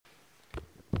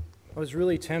I was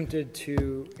really tempted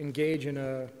to engage in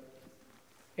a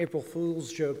April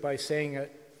Fool's joke by saying that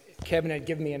Kevin had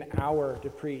given me an hour to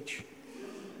preach.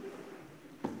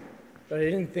 But I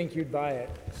didn't think you'd buy it,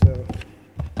 so.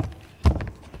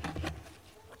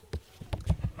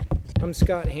 I'm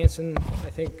Scott Hansen. I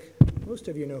think most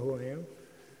of you know who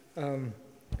I am.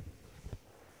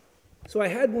 So I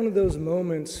had one of those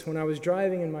moments when I was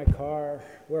driving in my car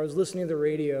where I was listening to the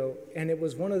radio, and it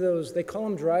was one of those, they call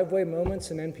them driveway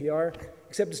moments in NPR,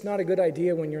 except it's not a good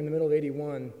idea when you're in the middle of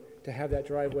 81 to have that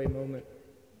driveway moment.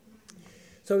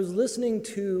 So I was listening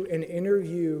to an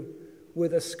interview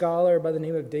with a scholar by the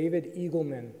name of David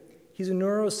Eagleman. He's a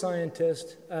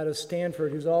neuroscientist out of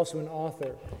Stanford who's also an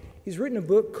author. He's written a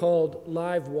book called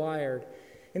Live Wired,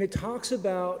 and it talks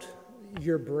about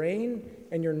your brain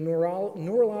and your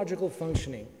neurological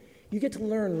functioning. You get to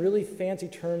learn really fancy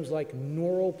terms like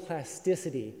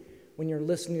neuroplasticity when you're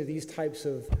listening to these types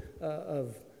of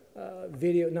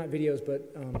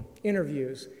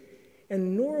interviews.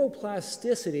 And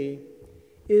neuroplasticity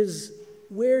is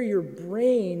where your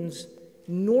brain's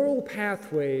neural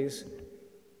pathways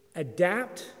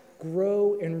adapt,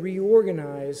 grow, and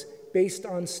reorganize based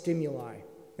on stimuli.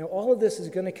 Now, all of this is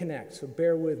going to connect, so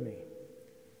bear with me.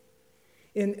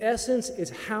 In essence, it's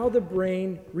how the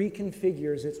brain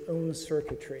reconfigures its own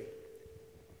circuitry.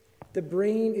 The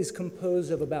brain is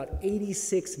composed of about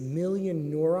 86 million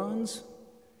neurons,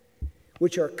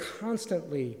 which are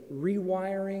constantly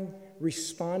rewiring,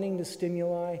 responding to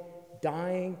stimuli,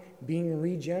 dying, being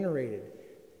regenerated.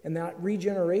 And that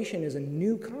regeneration is a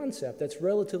new concept that's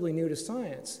relatively new to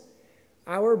science.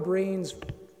 Our brains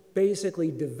basically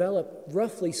develop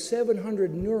roughly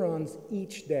 700 neurons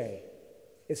each day.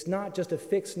 It's not just a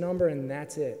fixed number and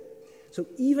that's it. So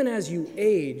even as you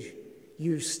age,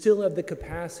 you still have the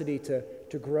capacity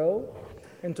to grow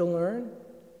and to learn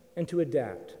and to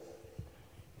adapt.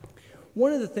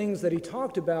 One of the things that he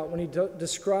talked about when he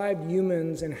described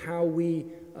humans and how we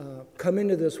come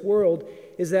into this world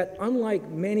is that unlike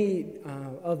many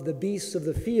of the beasts of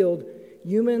the field,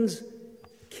 humans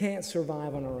can't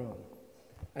survive on our own.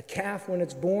 A calf, when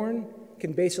it's born,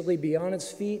 can basically be on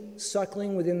its feet,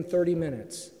 suckling within 30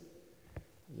 minutes.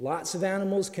 Lots of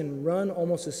animals can run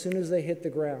almost as soon as they hit the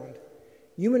ground.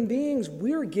 Human beings,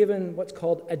 we're given what's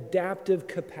called adaptive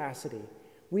capacity.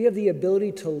 We have the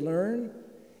ability to learn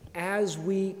as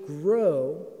we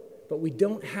grow, but we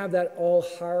don't have that all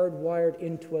hardwired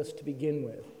into us to begin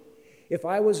with. If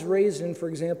I was raised in, for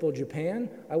example, Japan,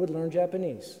 I would learn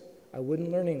Japanese. I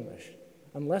wouldn't learn English,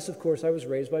 unless, of course, I was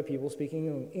raised by people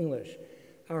speaking English.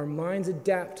 Our minds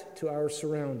adapt to our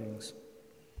surroundings.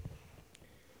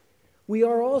 We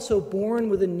are also born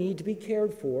with a need to be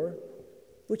cared for,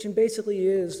 which basically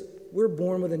is we're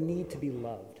born with a need to be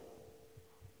loved.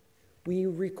 We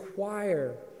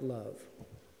require love.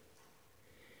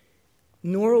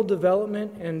 Neural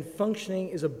development and functioning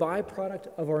is a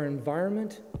byproduct of our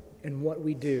environment and what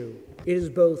we do. It is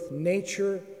both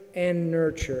nature and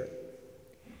nurture.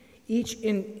 Each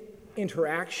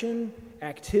interaction,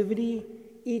 activity,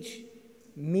 each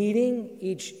meeting,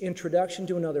 each introduction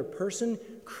to another person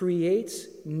creates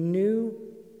new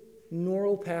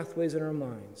neural pathways in our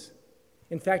minds.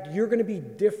 In fact, you're going to be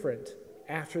different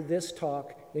after this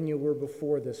talk than you were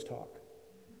before this talk.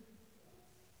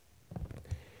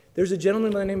 There's a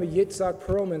gentleman by the name of Yitzhak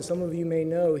Perlman, some of you may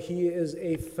know. He is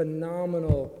a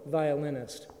phenomenal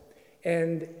violinist.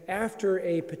 And after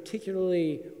a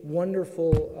particularly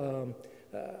wonderful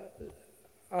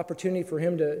opportunity for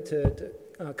him to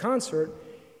concert,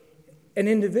 an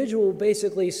individual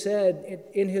basically said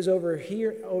in his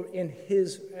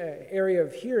area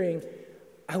of hearing,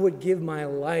 I would give my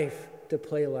life to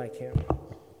play like him.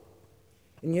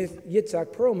 And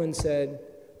Yitzhak Perlman said,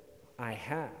 I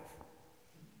have.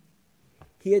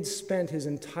 He had spent his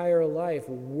entire life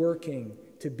working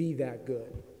to be that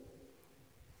good.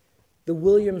 The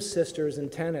Williams sisters in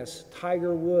tennis,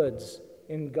 Tiger Woods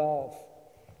in golf.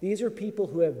 These are people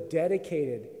who have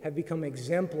become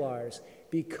exemplars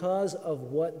because of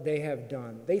what they have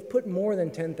done. They've put more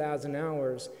than 10,000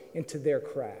 hours into their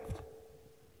craft.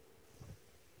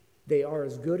 They are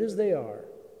as good as they are,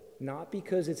 not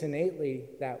because it's innately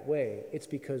that way, it's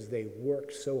because they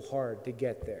worked so hard to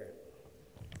get there.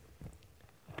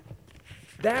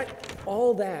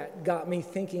 All that got me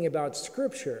thinking about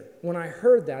Scripture. When I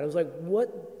heard that, I was like,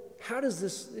 how does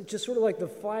this, it's just sort of like the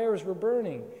fires were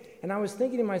burning. And I was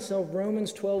thinking to myself,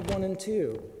 Romans 12:1 and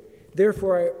 2.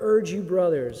 Therefore, I urge you,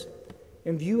 brothers,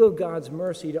 in view of God's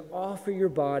mercy, to offer your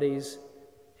bodies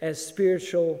as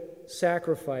spiritual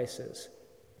sacrifices.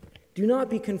 Do not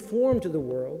be conformed to the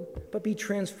world, but be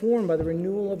transformed by the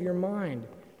renewal of your mind,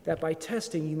 that by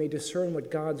testing you may discern what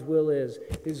God's will is,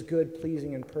 his good,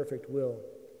 pleasing, and perfect will.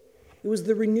 It was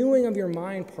the renewing of your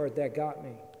mind part that got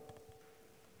me.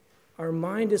 Our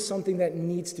mind is something that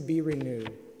needs to be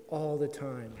renewed all the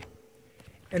time.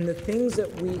 And the things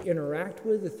that we interact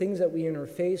with, the things that we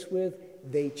interface with,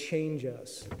 they change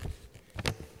us.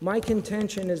 My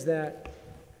contention is that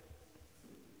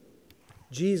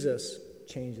Jesus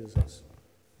changes us.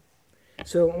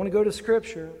 So I want to go to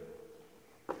Scripture,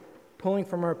 pulling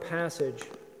from our passage.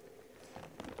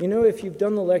 You know, if you've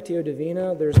done the Lectio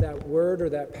Divina, there's that word or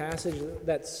that passage,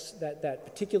 that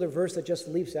particular verse that just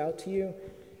leaps out to you.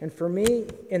 And for me,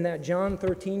 in that John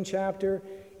 13 chapter,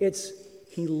 it's,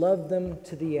 he loved them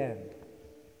to the end.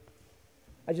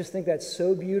 I just think that's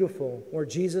so beautiful, where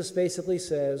Jesus basically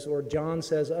says, or John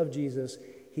says of Jesus,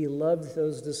 he loved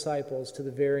those disciples to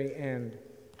the very end.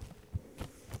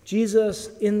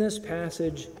 Jesus, in this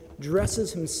passage,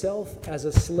 dresses himself as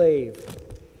a slave.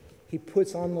 He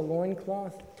puts on the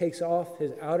loincloth, takes off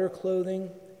his outer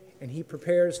clothing, and he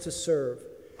prepares to serve.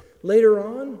 Later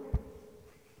on,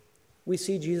 we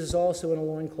see Jesus also in a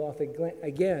loincloth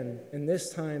again, and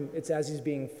this time it's as he's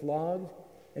being flogged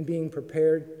and being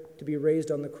prepared to be raised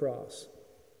on the cross.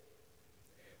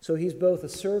 So he's both a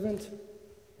servant,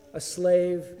 a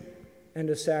slave, and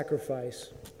a sacrifice.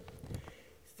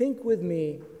 Think with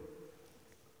me,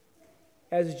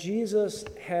 as Jesus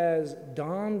has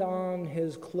donned on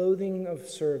his clothing of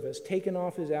service, taken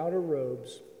off his outer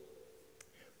robes,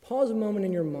 pause a moment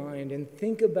in your mind and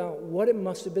think about what it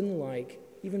must have been like,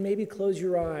 even maybe close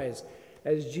your eyes,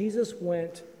 as Jesus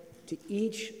went to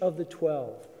each of the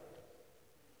 12.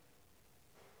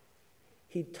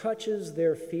 He touches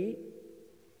their feet.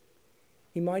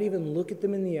 He might even look at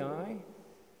them in the eye.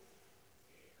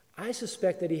 I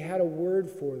suspect that he had a word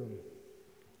for them,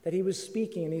 that he was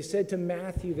speaking, and he said to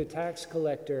Matthew, the tax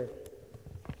collector,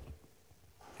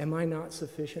 "Am I not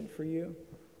sufficient for you?"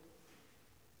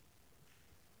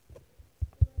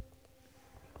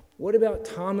 What about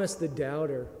Thomas the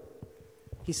doubter?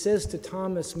 He says to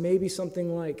Thomas maybe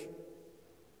something like,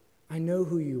 "I know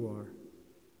who you are."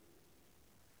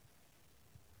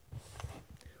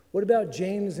 What about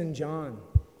James and John?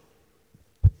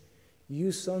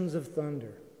 "You sons of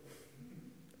thunder,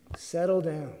 settle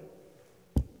down.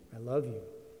 I love you."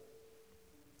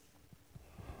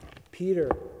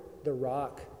 Peter, the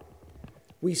rock.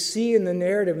 We see in the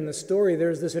narrative, in the story,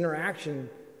 there's this interaction.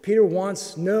 Peter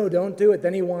wants, no, don't do it.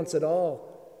 Then he wants it all.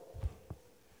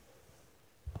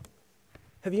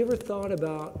 Have you ever thought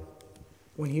about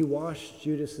when he washed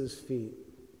Judas's feet?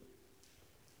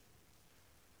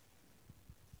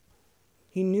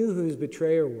 He knew who his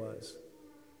betrayer was.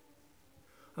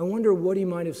 I wonder what he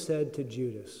might have said to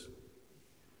Judas.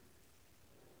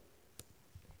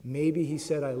 Maybe he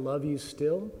said, "I love you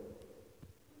still.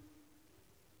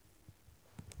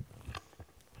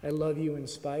 I love you in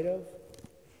spite of."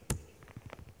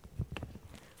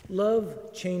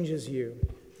 Love changes you.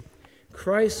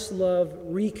 Christ's love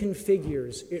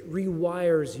reconfigures, it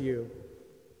rewires you.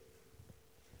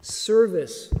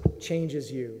 Service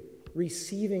changes you.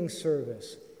 Receiving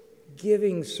service,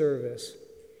 giving service.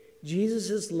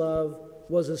 Jesus' love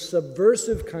was a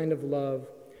subversive kind of love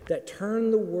that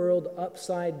turned the world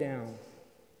upside down.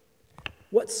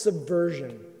 What's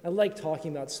subversion? I like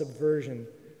talking about subversion.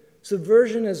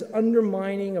 Subversion is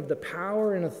undermining of the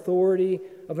power and authority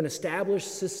of an established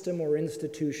system or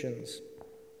institutions.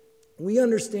 We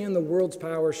understand the world's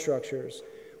power structures.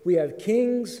 We have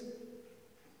kings,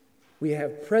 we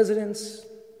have presidents,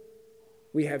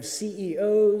 we have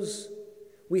CEOs,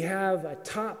 we have a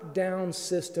top-down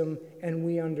system, and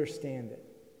we understand it.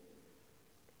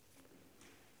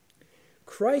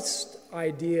 Christ's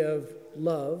idea of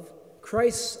love,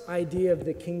 Christ's idea of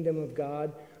the kingdom of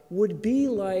God, would be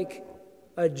like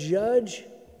a judge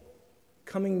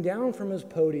coming down from his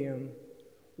podium,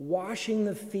 washing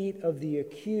the feet of the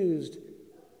accused,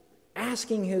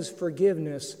 asking his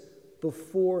forgiveness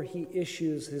before he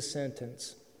issues his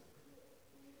sentence.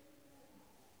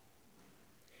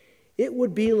 It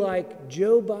would be like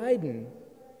Joe Biden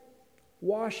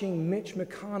washing Mitch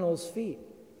McConnell's feet.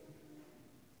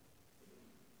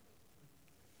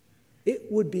 It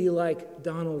would be like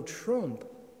Donald Trump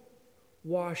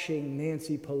washing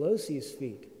Nancy Pelosi's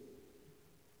feet.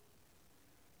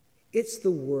 It's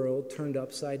the world turned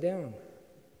upside down.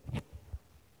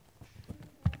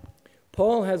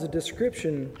 Paul has a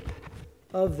description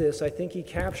of this. I think he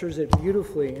captures it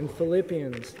beautifully in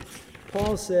Philippians.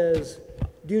 Paul says,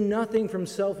 "Do nothing from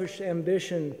selfish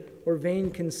ambition or vain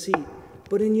conceit,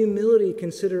 but in humility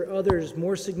consider others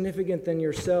more significant than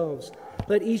yourselves.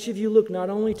 Let each of you look not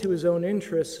only to his own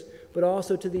interests, but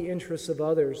also to the interests of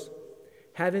others.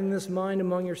 Having this mind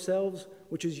among yourselves,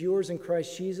 which is yours in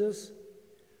Christ Jesus,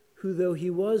 who, though he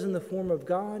was in the form of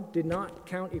God, did not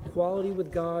count equality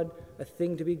with God a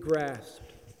thing to be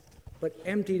grasped, but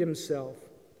emptied himself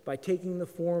by taking the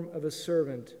form of a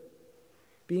servant.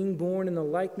 Being born in the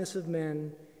likeness of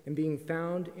men and being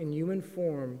found in human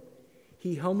form,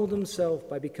 he humbled himself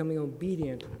by becoming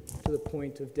obedient to the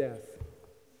point of death.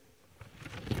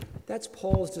 That's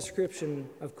Paul's description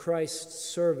of Christ's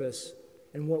service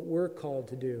and what we're called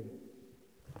to do.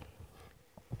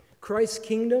 Christ's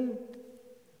kingdom,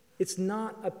 it's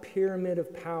not a pyramid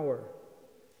of power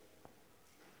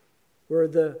where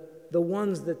the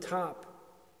ones at the top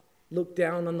look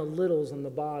down on the littles on the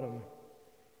bottom.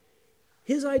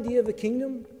 His idea of a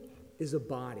kingdom is a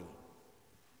body.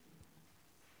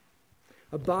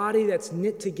 A body that's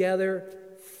knit together,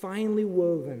 finely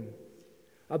woven.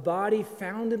 A body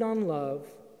founded on love,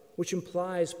 which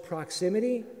implies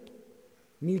proximity,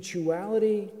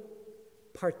 mutuality,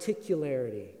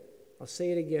 particularity. I'll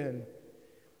say it again.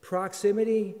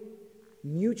 Proximity,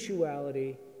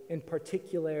 mutuality, and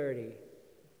particularity.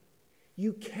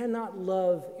 You cannot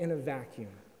love in a vacuum.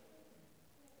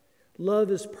 Love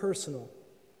is personal.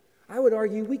 I would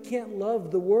argue we can't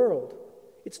love the world.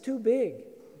 It's too big.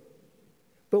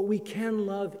 But we can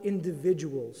love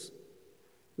individuals.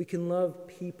 We can love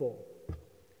people.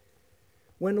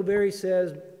 Wendell Berry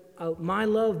says, my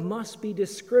love must be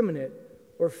discriminate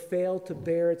or fail to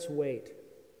bear its weight.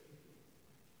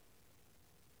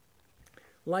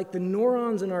 Like the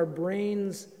neurons in our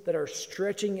brains that are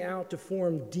stretching out to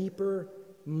form deeper,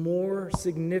 more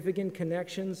significant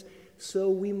connections,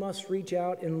 so we must reach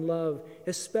out in love,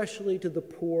 especially to the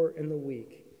poor and the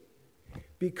weak.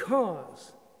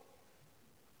 Because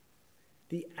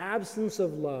the absence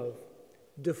of love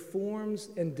deforms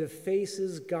and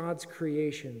defaces God's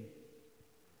creation.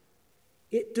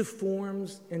 It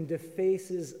deforms and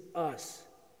defaces us.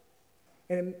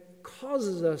 And it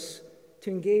causes us to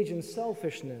engage in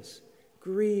selfishness,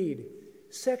 greed,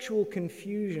 sexual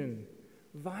confusion,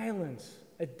 violence,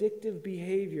 addictive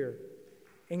behavior,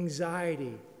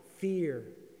 anxiety, fear,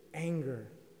 anger.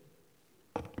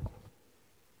 A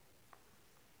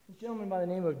gentleman by the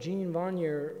name of Gene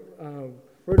Vanier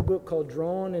wrote a book called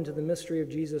Drawn into the Mystery of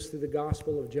Jesus Through the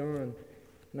Gospel of John.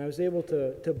 And I was able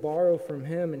to borrow from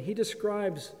him. And he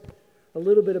describes a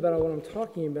little bit about what I'm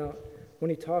talking about when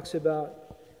he talks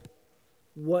about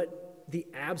what the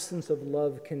absence of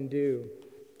love can do.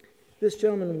 This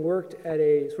gentleman worked at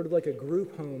a sort of like a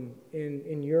group home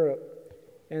in Europe.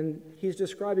 And he's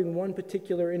describing one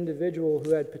particular individual who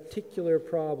had particular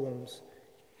problems.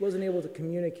 He wasn't able to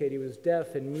communicate. He was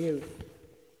deaf and mute.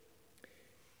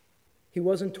 He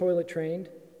wasn't toilet trained.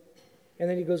 And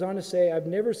then he goes on to say, I've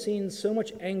never seen so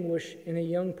much anguish in a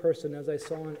young person as I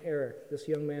saw in Eric, this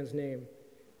young man's name.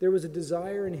 There was a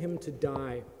desire in him to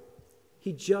die.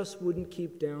 He just wouldn't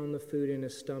keep down the food in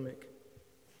his stomach.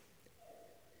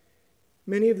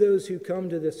 Many of those who come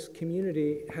to this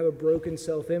community have a broken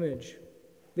self-image.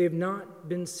 They have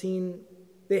been seen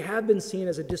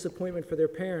as a disappointment for their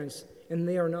parents, and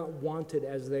they are not wanted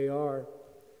as they are.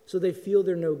 So they feel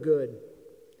they're no good.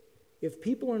 If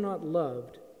people are not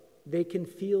loved, they can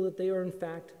feel that they are in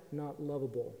fact not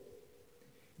lovable,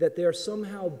 that they are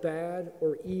somehow bad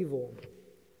or evil.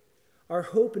 Our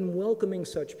hope in welcoming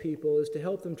such people is to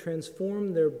help them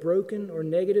transform their broken or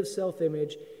negative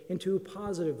self-image into a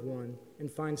positive one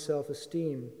and find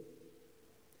self-esteem.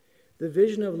 The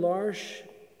vision of L'Arche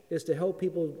is to help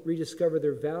people rediscover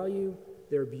their value,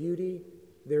 their beauty,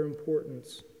 their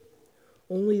importance.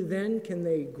 Only then can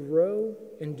they grow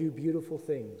and do beautiful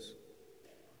things.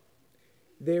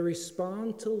 They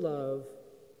respond to love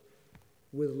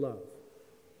with love.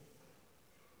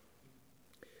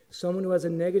 Someone who has a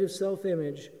negative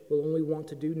self-image will only want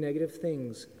to do negative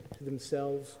things to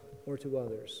themselves or to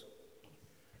others.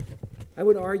 I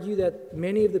would argue that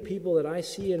many of the people that I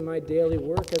see in my daily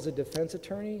work as a defense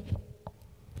attorney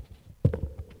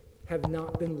have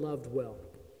not been loved well.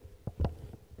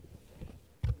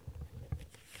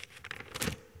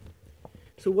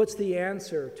 So what's the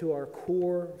answer to our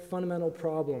core fundamental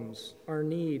problems, our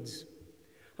needs?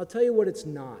 I'll tell you what it's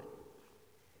not.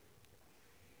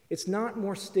 It's not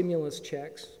more stimulus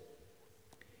checks.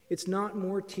 It's not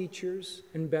more teachers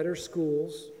and better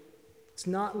schools. It's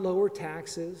not lower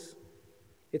taxes.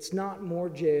 It's not more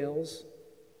jails.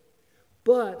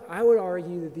 But I would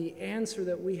argue that the answer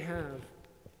that we have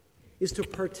is to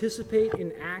participate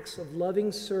in acts of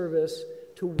loving service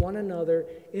to one another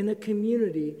in a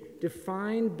community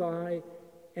defined by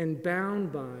and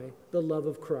bound by the love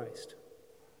of Christ.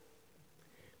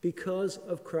 Because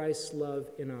of Christ's love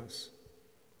in us.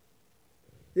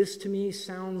 This to me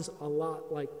sounds a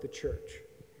lot like the church.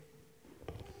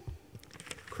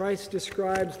 Christ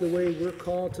describes the way we're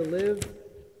called to live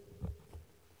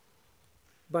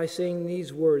by saying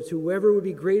these words: "Whoever would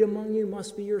be great among you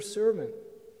must be your servant,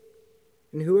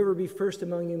 and whoever be first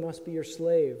among you must be your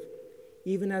slave,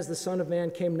 even as the Son of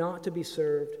Man came not to be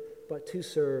served, but to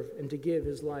serve, and to give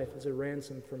his life as a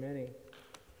ransom for many."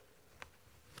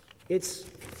 It's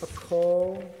a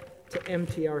call to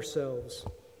empty ourselves.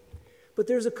 But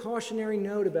there's a cautionary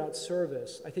note about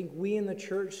service. I think we in the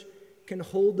church can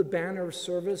hold the banner of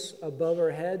service above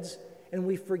our heads, and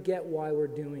we forget why we're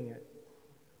doing it.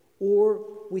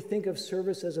 Or we think of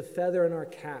service as a feather in our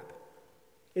cap.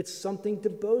 It's something to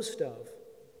boast of.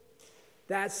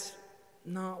 That's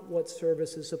not what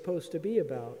service is supposed to be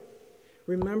about.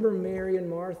 Remember Mary and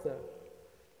Martha.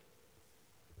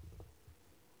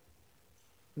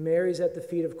 Mary's at the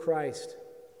feet of Christ,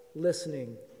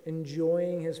 listening,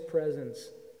 enjoying his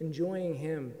presence, enjoying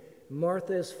him.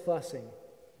 Martha is fussing.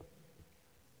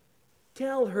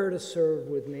 Tell her to serve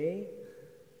with me.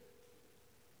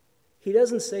 He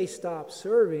doesn't say stop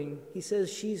serving. He says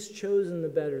she's chosen the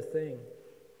better thing.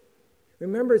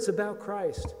 Remember, it's about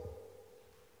Christ.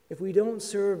 If we don't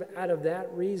serve out of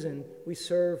that reason, we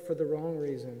serve for the wrong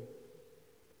reason.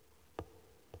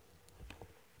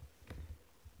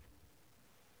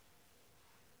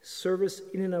 Service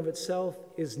in and of itself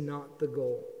is not the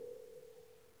goal.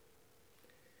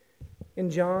 In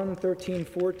John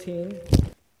 13:14,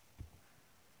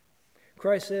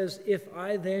 Christ says, "If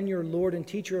I then, your Lord and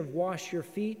teacher, have washed your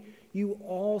feet, you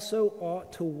also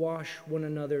ought to wash one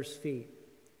another's feet."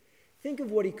 Think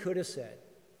of what he could have said.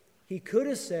 He could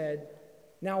have said,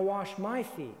 "Now wash my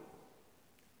feet."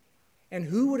 And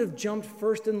who would have jumped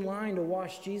first in line to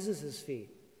wash Jesus'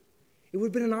 feet? It would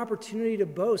have been an opportunity to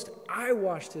boast, "I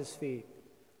washed his feet.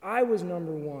 I was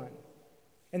number one."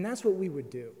 And that's what we would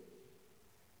do.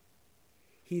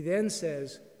 He then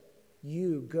says,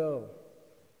 "You go.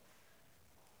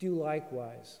 Do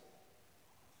likewise."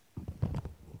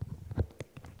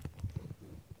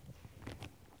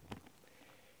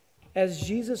 As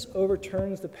Jesus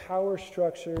overturns the power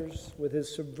structures with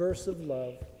his subversive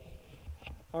love,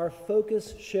 our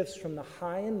focus shifts from the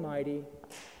high and mighty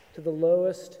to the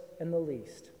lowest and the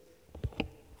least.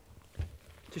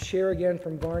 To share again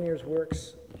from Barnier's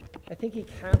works, I think he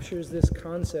captures this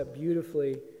concept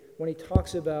beautifully when he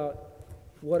talks about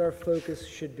what our focus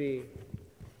should be.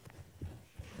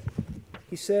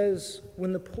 He says,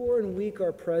 "When the poor and weak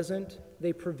are present,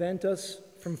 they prevent us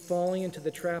from falling into the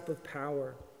trap of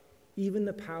power, even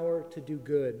the power to do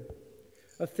good,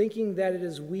 of thinking that it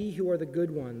is we who are the good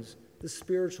ones, the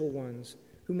spiritual ones,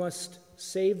 who must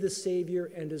save the Savior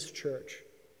and his church.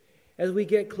 As we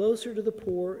get closer to the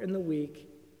poor and the weak,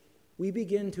 we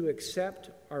begin to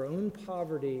accept our own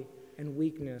poverty and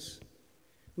weakness.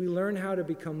 We learn how to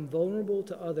become vulnerable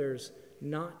to others,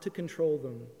 not to control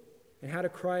them, and how to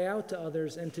cry out to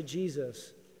others and to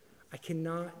Jesus, 'I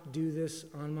cannot do this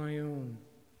on my own.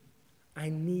 I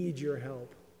need your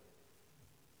help.'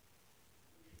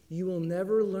 You will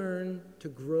never learn to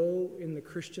grow in the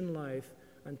Christian life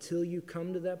until you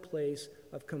come to that place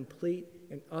of complete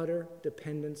and utter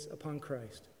dependence upon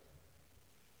Christ.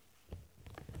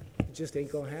 It just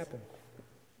ain't going to happen.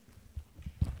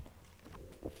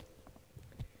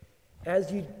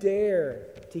 As you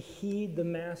dare to heed the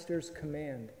Master's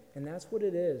command, and that's what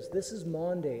it is. This is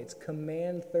Maundy. It's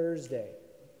Command Thursday.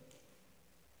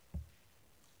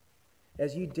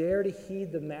 As you dare to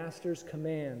heed the Master's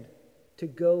command to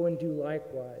go and do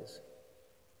likewise,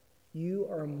 you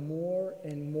are more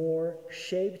and more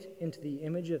shaped into the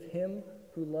image of him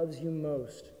who loves you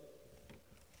most,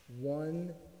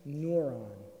 one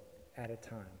neuron at a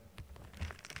time.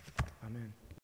 Amen.